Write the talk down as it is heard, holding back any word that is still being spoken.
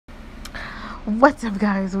What's up,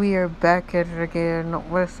 guys? We are back at it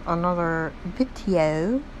again with another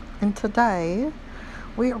video, and today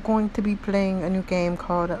we are going to be playing a new game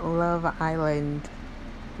called Love Island,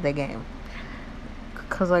 the game.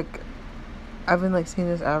 Cause I've been seeing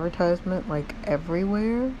this advertisement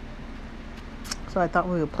everywhere, so I thought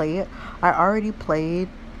we would play it. I already played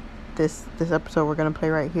this episode we're gonna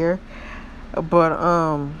play right here, but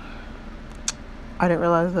I didn't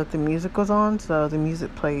realize that the music was on, so the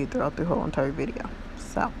music played throughout the whole entire video.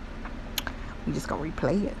 So we just gonna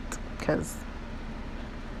replay it, because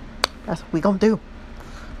that's what we gonna do.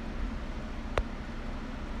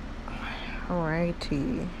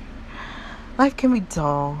 Alrighty. Life can be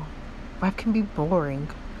dull. Life can be boring.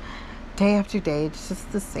 Day after day, it's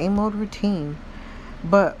just the same old routine.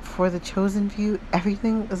 But for the chosen few,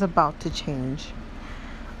 everything is about to change.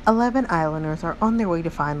 11 islanders are on their way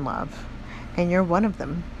to find love, and you're one of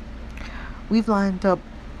them. We've lined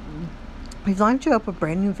you up a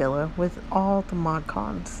brand new villa with all the mod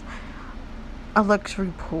cons. A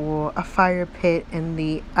luxury pool, a fire pit, and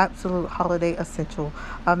the absolute holiday essential,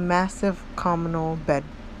 a massive communal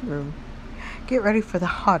bedroom. Get ready for the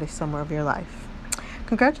hottest summer of your life.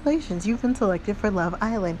 Congratulations, you've been selected for Love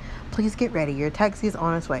Island. Please get ready, your taxi is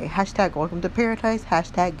on its way. # welcome to paradise,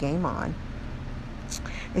 # game on.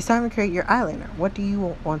 It's time to create your islander. What do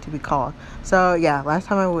you want to be called? So yeah, last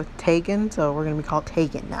time I was Tegan, so we're gonna be called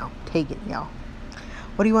Tegan now. Tegan, y'all.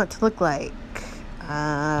 What do you want to look like?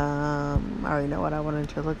 I already know what I wanted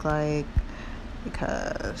to look like,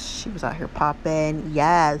 because she was out here popping.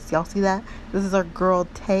 Yes, y'all see that? This is our girl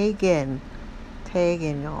Tegan.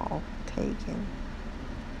 Tegan, y'all. Tegan.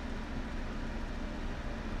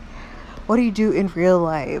 What do you do in real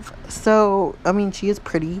life? So, I mean, she is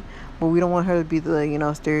pretty, but we don't want her to be the,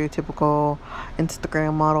 stereotypical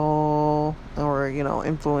Instagram model or,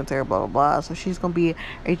 influencer, blah, blah, blah. So she's going to be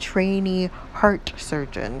a trainee heart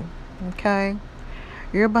surgeon. Okay?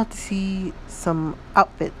 You're about to see some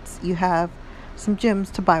outfits. You have some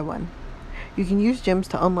gems to buy one. You can use gems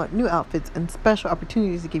to unlock new outfits and special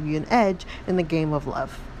opportunities to give you an edge in the game of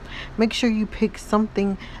love. Make sure you pick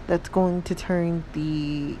something that's going to turn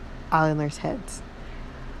the islanders' heads.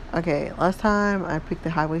 Okay, last time I picked the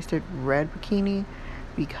high-waisted red bikini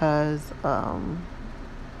because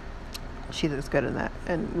she looks good in that,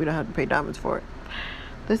 and we don't have to pay diamonds for it.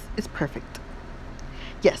 This is perfect.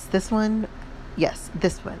 Yes, this one. Yes,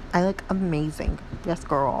 this one. I look amazing. Yes,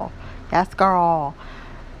 girl. Yes, girl.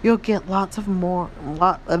 You'll get lots more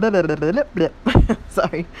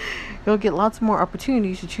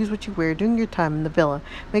opportunities to choose what you wear during your time in the villa.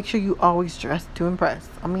 Make sure you always dress to impress.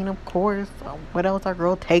 I mean, of course. What else our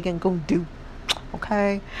girl Tegan gonna do?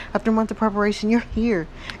 Okay? After months of preparation, you're here.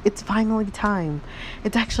 It's finally time.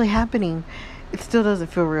 It's actually happening. It still doesn't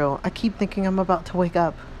feel real. I keep thinking I'm about to wake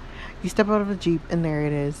up. You step out of the Jeep, and there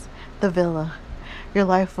it is. The villa. Your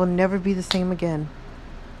life will never be the same again.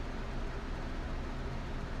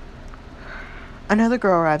 Another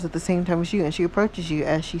girl arrives at the same time as you, and she approaches you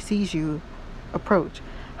as she sees you approach.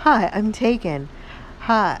 Hi, I'm Tegan.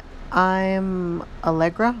 Hi, I'm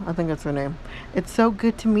Allegra. I think that's her name. It's so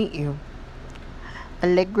good to meet you.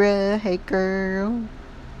 Allegra, hey girl.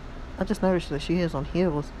 I just noticed that she is on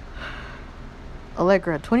heels.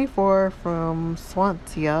 Allegra, 24, from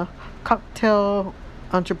Swansea, cocktail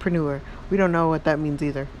entrepreneur. We don't know what that means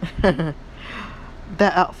either.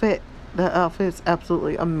 That outfit's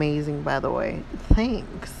absolutely amazing, by the way.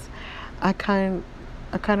 Thanks. I kind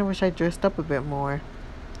of wish I dressed up a bit more.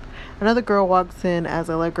 Another girl walks in as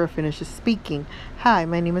Allegra finishes speaking. Hi,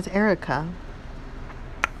 my name is Erica.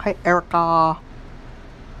 Hi, Erica.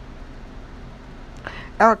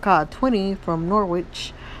 Erica, 20, from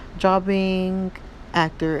Norwich, jobbing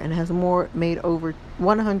actor, and has made over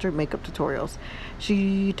 100 makeup tutorials.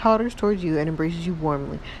 She totters towards you and embraces you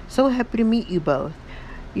warmly. So happy to meet you both.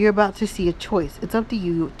 You're about to see a choice. It's up to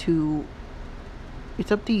you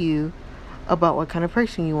about what kind of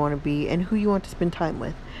person you want to be and who you want to spend time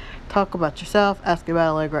with. Talk about yourself, ask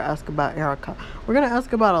about Allegra, ask about Erica. We're going to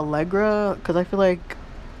ask about Allegra because I feel like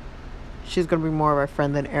she's going to be more of our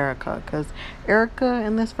friend than Erica, because Erica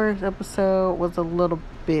in this first episode was a little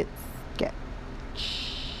bit sketch.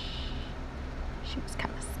 She was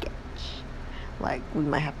kind of sketch. We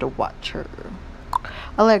might have to watch her.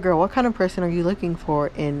 Allegra, what kind of person are you looking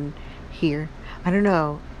for in here? I don't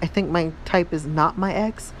know. I think my type is not my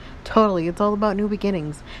ex. Totally. It's all about new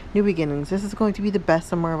beginnings. New beginnings. This is going to be the best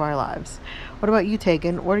summer of our lives. What about you,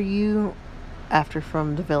 Tegan? What are you after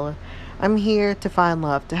from the villa? I'm here to find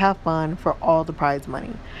love, to have fun, for all the prize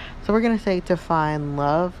money. So we're going to say to find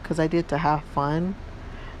love, because I did to have fun.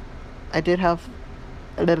 I did have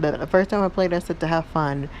The first time I played, I said to have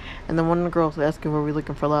fun, and then one of the girls was asking, were we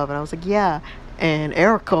looking for love, and I was like, yeah. And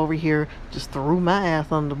Erica over here just threw my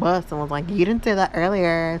ass on the bus and was like, you didn't say that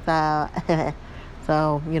earlier, so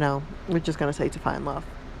so we're just gonna say to find love.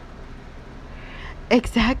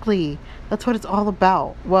 Exactly. That's what it's all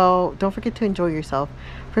about. Well, don't forget to enjoy yourself.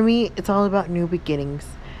 For me, it's all about new beginnings.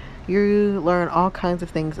 You learn all kinds of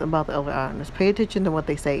things about the other islanders. Pay attention to what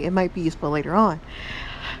they say. It might be useful later on.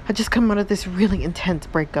 I just come out of this really intense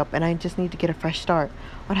breakup and I just need to get a fresh start.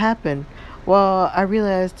 What happened? Well, I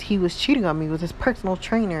realized he was cheating on me with his personal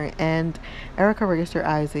trainer, and Erica raised her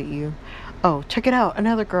eyes at you. Oh, check it out.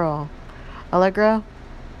 Another girl. Allegra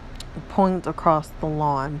points across the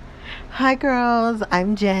lawn. Hi, girls.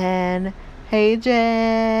 I'm Jen. Hey,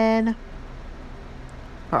 Jen.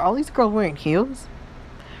 Are all these girls wearing heels?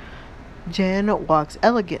 Jen walks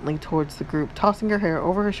elegantly towards the group, tossing her hair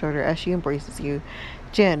over her shoulder as she embraces you.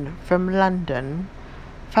 Jen, from London,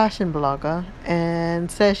 fashion blogger,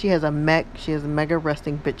 and says she has a mega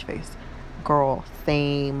resting bitch face. Girl,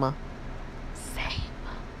 same.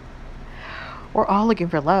 We're all looking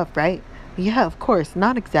for love, right? Yeah, of course.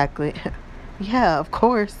 Not exactly. Yeah, of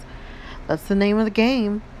course. That's the name of the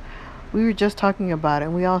game. We were just talking about it,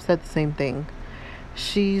 and we all said the same thing.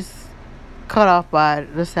 She's cut off by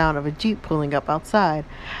the sound of a Jeep pulling up outside.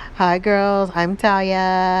 Hi, girls. I'm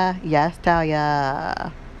Talia. Yes,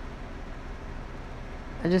 Talia.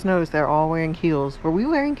 I just noticed they're all wearing heels. Were we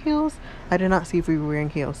wearing heels? I did not see if we were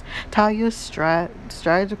wearing heels. Talia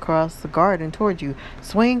strides across the garden toward you,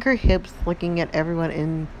 swaying her hips, looking at everyone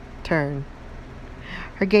in turn.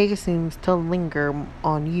 Her gaze seems to linger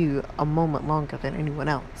on you a moment longer than anyone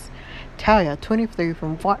else. Talia, 23,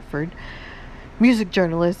 from Watford, music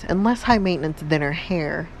journalist, and less high maintenance than her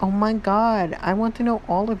hair. Oh my god, I want to know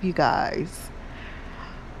all of you guys.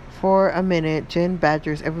 For a minute, Jen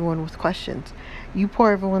badgers everyone with questions. You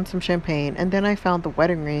pour everyone some champagne, and then I found the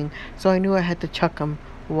wedding ring, so I knew I had to chuck him.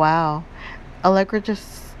 Wow. Allegra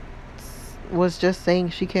was just saying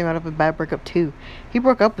she came out of a bad breakup too. He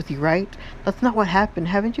broke up with you, right? That's not what happened.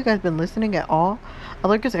 Haven't you guys been listening at all?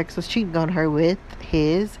 Allegra's ex was cheating on her with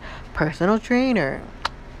his personal trainer.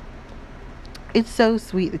 It's so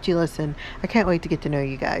sweet that you listen. I can't wait to get to know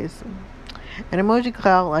you guys. An emoji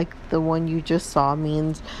cloud like the one you just saw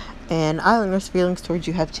means an islander's feelings towards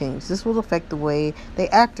you have changed. This will affect the way they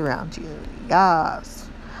act around you. Yes.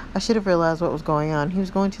 I should have realized what was going on. He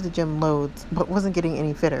was going to the gym loads, but wasn't getting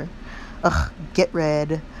any fitter. Ugh, get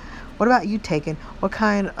red. What about you, Taken? What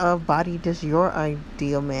kind of body does your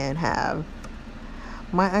ideal man have?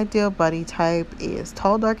 My ideal body type is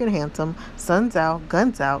tall, dark, and handsome, suns out,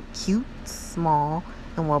 guns out, cute, small,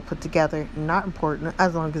 and well put together. Not important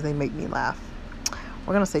as long as they make me laugh.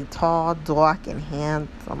 We're going to say tall, dark, and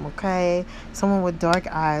handsome, okay? Someone with dark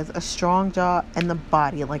eyes, a strong jaw, and the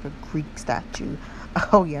body like a Greek statue.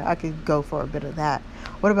 Oh yeah, I could go for a bit of that.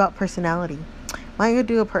 What about personality? My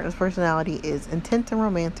ideal partner's personality is intense and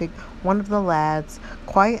romantic, one of the lads,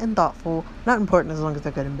 quiet and thoughtful, not important as long as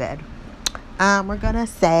they're good in bed. We're gonna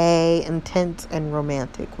say intense and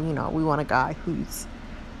romantic. We want a guy who's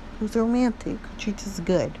romantic, who treats us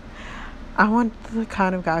good. I want the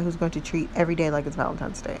kind of guy who's going to treat every day like it's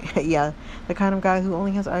Valentine's Day. Yeah, the kind of guy who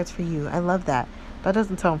only has eyes for you. I love that. That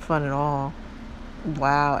doesn't sound fun at all.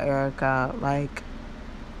 Wow, Erica,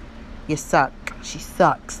 you suck. She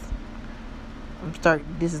sucks.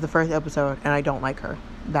 This is the first episode, and I don't like her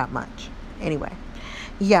that much. Anyway,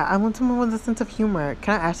 yeah, I want someone with a sense of humor.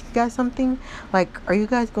 Can I ask you guys something? Are you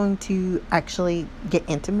guys going to actually get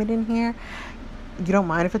intimate in here? You don't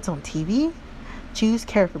mind if it's on TV? Choose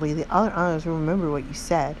carefully. The other honors will remember what you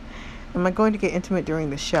said. Am I going to get intimate during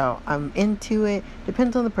the show? I'm into it.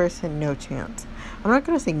 Depends on the person. No chance. I'm not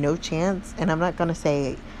going to say no chance, and I'm not going to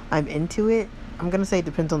say I'm into it. I'm going to say it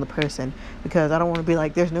depends on the person, because I don't want to be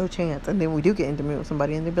like, there's no chance, and then we do get intimate with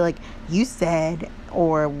somebody, and they'd be like, you said,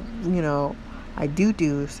 or, I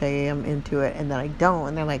do say I'm into it, and then I don't,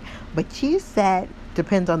 and they're like, but you said.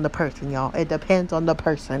 Depends on the person, y'all. It depends on the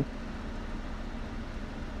person.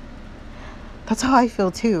 That's how I feel,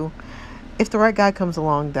 too. If the right guy comes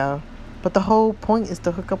along, though. But the whole point is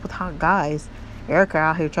to hook up with hot guys. Erica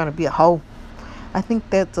out here trying to be a hoe. I think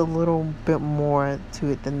that's a little bit more to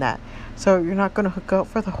it than that. So you're not going to hook up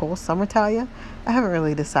for the whole summer, Talia? I haven't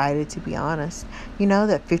really decided, to be honest. You know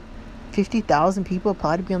that 50,000 people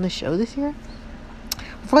applied to be on the show this year?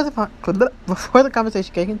 Before the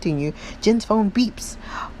conversation can continue, Jen's phone beeps.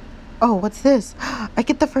 Oh, what's this? I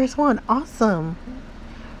get the first one. Awesome.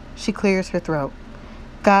 She clears her throat.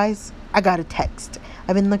 Guys, I got a text.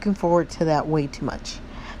 I've been looking forward to that way too much.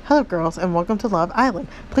 Hello, girls, and welcome to Love Island.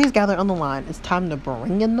 Please gather on the line. It's time to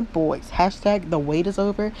bring in the boys. Hashtag the wait is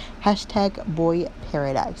over. Hashtag boy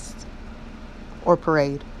paradise. Or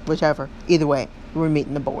parade, whichever. Either way, we're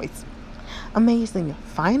meeting the boys. Amazing.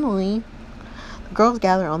 Finally, the girls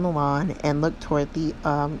gather on the lawn and look toward the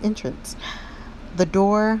entrance. The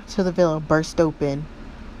door to the villa burst open.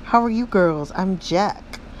 How are you girls? I'm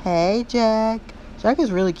Jack. Hey, Jack. Jack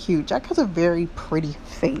is really cute. Jack has a very pretty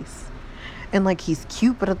face. And, like, he's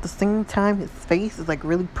cute, but at the same time, his face is, like,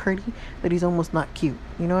 really pretty, but he's almost not cute.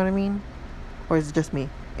 You know what I mean? Or is it just me?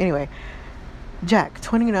 Anyway, Jack,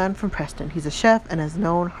 29, from Preston. He's a chef and has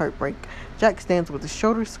known heartbreak. Jack stands with his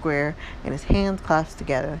shoulders square and his hands clasped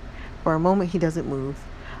together. For a moment, he doesn't move.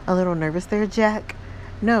 A little nervous there, Jack?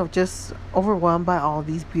 No, just overwhelmed by all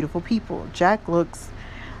these beautiful people. Jack looks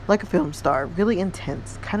like a film star, really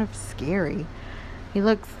intense, kind of scary.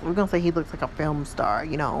 We're gonna say he looks like a film star,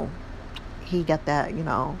 you know. He got that, you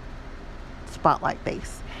know, spotlight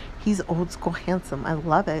face. He's old school handsome. I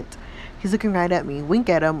love it. He's looking right at me. Wink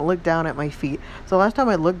at him, look down at my feet. So last time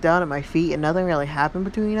I looked down at my feet and nothing really happened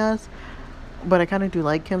between us, but I kind of do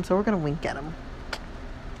like him, so we're gonna wink at him.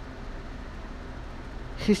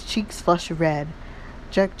 His cheeks flush red.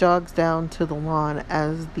 Jack jogs down to the lawn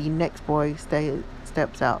as the next boy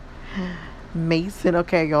steps out. Mason.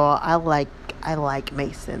 Okay, y'all. I like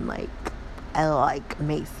Mason. I like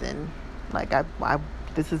Mason. Like,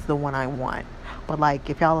 this is the one I want. But, like,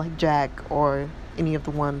 if y'all like Jack or any of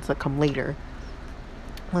the ones that come later,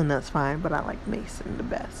 then that's fine. But I like Mason the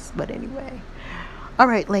best. But anyway.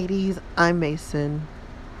 Alright, ladies. I'm Mason.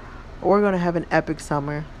 We're going to have an epic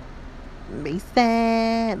summer.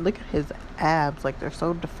 Mason. Look at his abs. Like, they're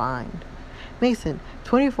so defined. Mason,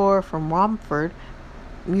 24, from Romford.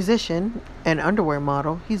 Musician and underwear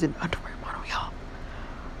model. He's an underwear model, y'all.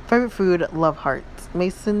 Favorite food, love hearts.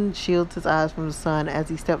 Mason shields his eyes from the sun as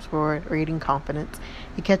he steps forward, radiating confidence.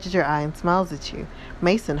 He catches your eye and smiles at you.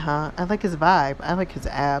 Mason, huh? I like his vibe. I like his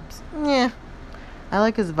abs. Yeah. I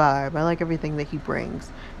like his vibe. I like everything that he brings.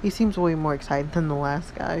 He seems way more excited than the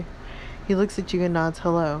last guy. He looks at you and nods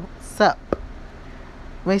hello. Sup?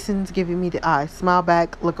 Mason's giving me the eye. Smile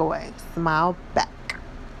back, look away. Smile back.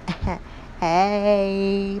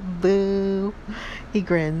 Hey, boo. He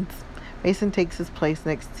grins. Mason takes his place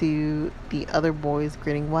next to the other boys,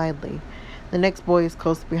 grinning widely. The next boy is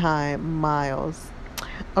close behind, Miles.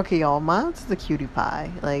 Okay, y'all, Miles is a cutie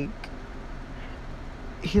pie. Like,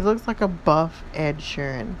 he looks like a buff Ed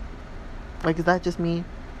Sheeran. Like, is that just me?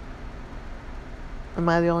 Am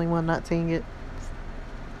I the only one not seeing it?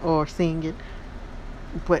 Or seeing it?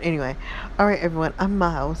 But anyway. Alright, everyone, I'm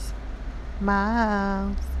Miles.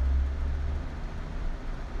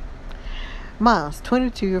 Miles,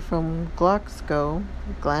 22, from Glasgow.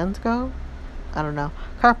 I don't know.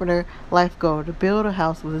 Carpenter, life goal, to build a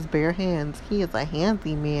house with his bare hands. He is a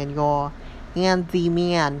handy man, y'all. Handy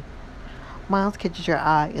man. Miles catches your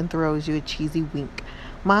eye and throws you a cheesy wink.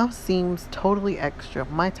 Miles seems totally extra.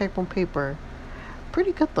 My type on paper.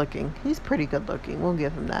 Pretty good looking. He's pretty good looking. We'll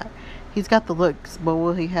give him that. He's got the looks, but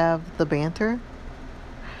will he have the banter?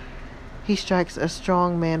 He strikes a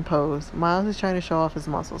strong man pose. Miles is trying to show off his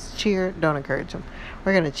muscles. Cheer. Don't encourage him.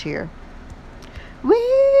 We're going to cheer.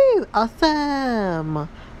 Woo! Awesome!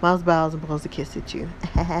 Miles bows and blows a kiss at you.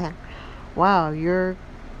 Wow, you're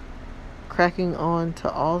cracking on to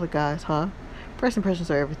all the guys, huh? First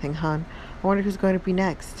impressions are everything, hon. I wonder who's going to be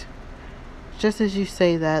next. Just as you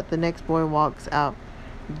say that, the next boy walks out.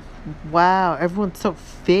 Wow, everyone's so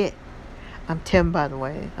fit. I'm Tim, by the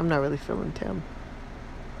way. I'm not really feeling Tim.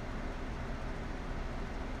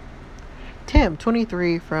 Tim,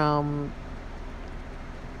 23, from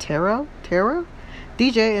Tarot,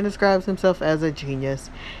 DJ, and describes himself as a genius.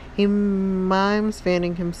 He mimes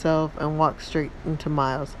fanning himself and walks straight into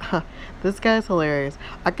Miles. This guy's hilarious.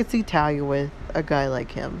 I could see Talia with a guy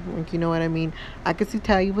like him. Like, you know what I mean? I could see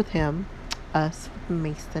Talia with him. Us,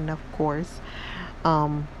 Mason, of course.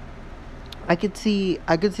 I could see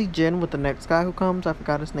Jen with the next guy who comes. I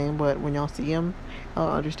forgot his name, but when y'all see him,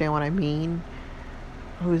 I'll understand what I mean.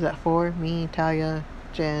 Who's that for? Me, Talia,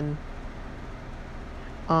 Jen.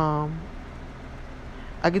 I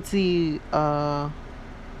could see,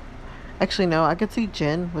 actually, no, I could see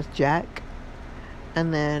Jen with Jack.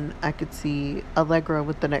 And then I could see Allegra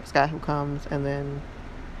with the next guy who comes. And then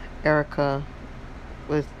Erica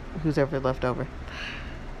with who's ever left over.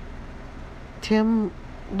 Tim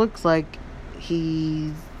looks like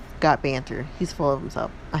he's got banter. He's full of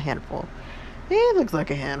himself. A handful. He looks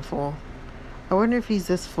like a handful. I wonder if he's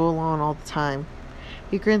this full on all the time.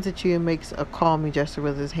 He grins at you and makes a call me gesture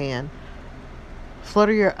with his hand.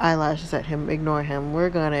 Flutter your eyelashes at him. Ignore him. We're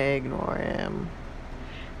gonna ignore him.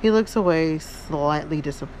 He looks away, slightly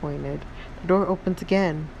disappointed. The door opens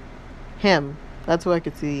again. Him. That's who I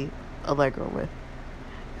could see Allegra with.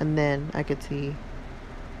 And then I could see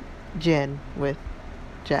Jen with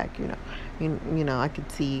Jack, I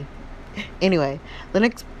could see. Anyway, the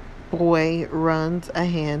next boy runs a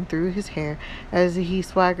hand through his hair as he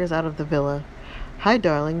swaggers out of the villa. Hi,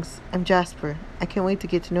 darlings. I'm Jasper. I can't wait to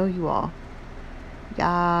get to know you all.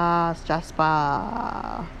 Yes,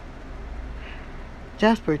 Jasper.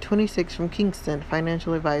 Jasper, 26, from Kingston,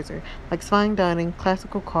 financial advisor. Likes fine dining,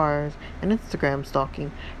 classical cars, and Instagram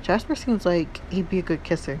stalking. Jasper seems like he'd be a good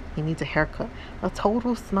kisser. He needs a haircut. A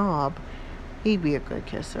total snob. He'd be a good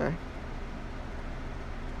kisser.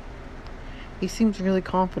 He seems really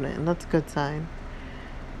confident, and that's a good sign.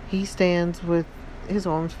 He stands with his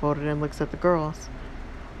arms folded and looks at the girls.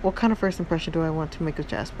 What kind of first impression do I want to make of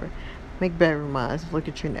Jasper? Make bedroom eyes. Look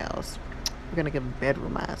at your nails. We're gonna give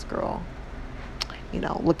bedroom eyes, girl.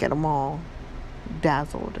 Look at them all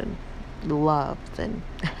dazzled and loved. And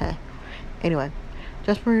anyway,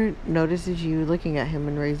 Jasper notices you looking at him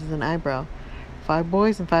and raises an eyebrow. 5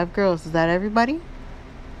 boys and 5 girls. Is that everybody?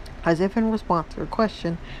 As if in response to her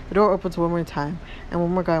question, the door opens one more time, and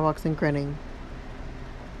one more guy walks in grinning.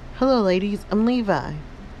 Hello, ladies. I'm Levi.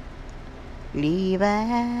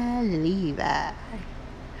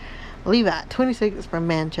 Levi, 26, from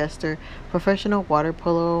Manchester, professional water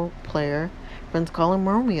polo player. Friends call him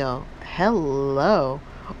Romeo. Hello.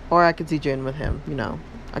 Or I could see Jen with him,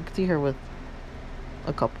 I could see her with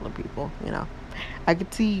a couple of people, I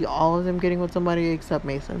could see all of them getting with somebody except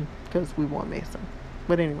Mason, because we want Mason.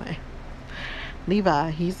 But anyway,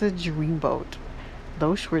 Levi, he's a dreamboat.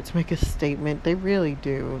 Those shorts make a statement. They really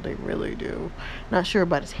do. They really do. Not sure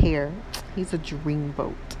about his hair. He's a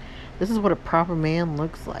dreamboat. This is what a proper man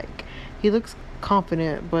looks like. He looks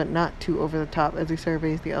confident, but not too over the top as he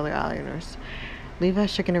surveys the other islanders.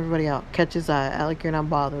 Levi's checking everybody out. Catch his eye. I like you're not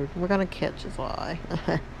bothered. We're gonna catch his eye.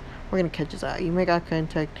 We're gonna catch his eye. You make eye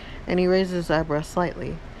contact, and he raises his eyebrows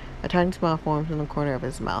slightly. A tiny smile forms in the corner of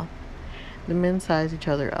his mouth. The men size each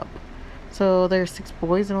other up. So there are 6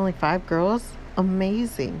 boys and only 5 girls?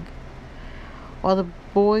 Amazing. While the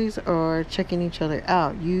boys are checking each other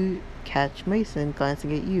out, you catch Mason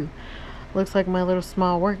glancing at you. Looks like my little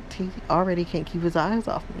smile worked. He already can't keep his eyes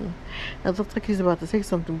off me. It looks like he's about to say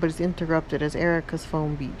something, but he's interrupted as Erica's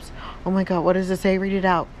phone beeps. Oh my god, what does it say? Read it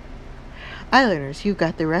out. Islanders, you've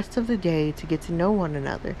got the rest of the day to get to know one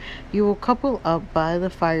another. You will couple up by the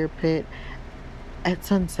fire pit at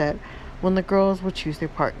sunset, when the girls will choose their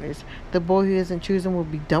partners. The boy who isn't chosen will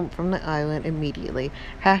be dumped from the island immediately.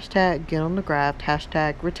 Hashtag get on the graft.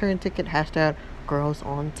 Hashtag return ticket. Hashtag girls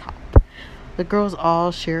on top. The girls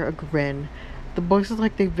all share a grin. The boys look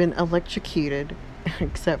like they've been electrocuted,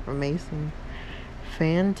 except for Mason.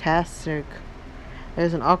 Fantastic.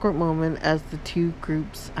 There's an awkward moment as the 2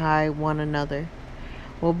 groups eye one another.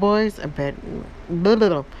 Well, boys, I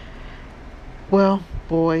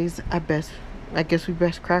guess we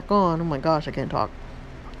best crack on. Oh my gosh, I can't talk.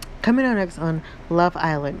 Coming out next on Love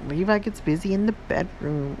Island, Levi gets busy in the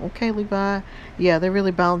bedroom. Okay, Levi. Yeah, they're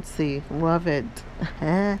really bouncy. Love it.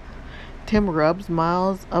 Tim rubs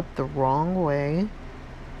Miles up the wrong way.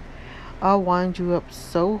 I'll wind you up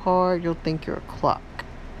so hard you'll think you're a clock.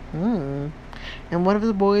 And one of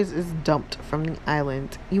the boys is dumped from the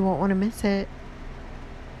island. You won't want to miss it.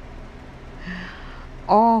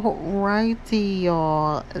 Alrighty,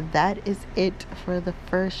 y'all. That is it for the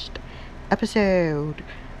first episode.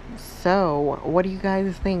 So, what do you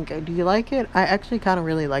guys think? Do you like it? I actually kind of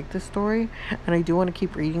really like this story, and I do want to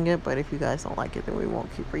keep reading it, but if you guys don't like it, then we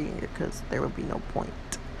won't keep reading it because there would be no point.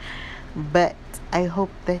 But I hope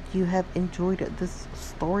that you have enjoyed this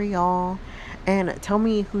story, y'all. And tell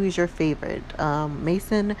me who is your favorite.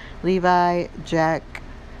 Mason, Levi, Jack,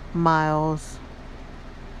 Miles.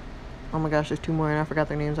 Oh my gosh, there's 2 more and I forgot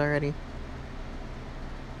their names already.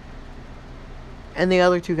 And the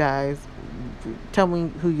other 2 guys, tell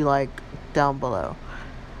me who you like down below.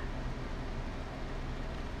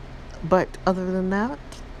 But other than that,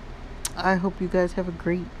 I hope you guys have a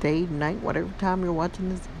great day, night, whatever time you're watching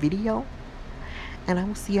this video. And I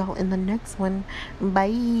will see y'all in the next one.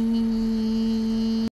 Bye.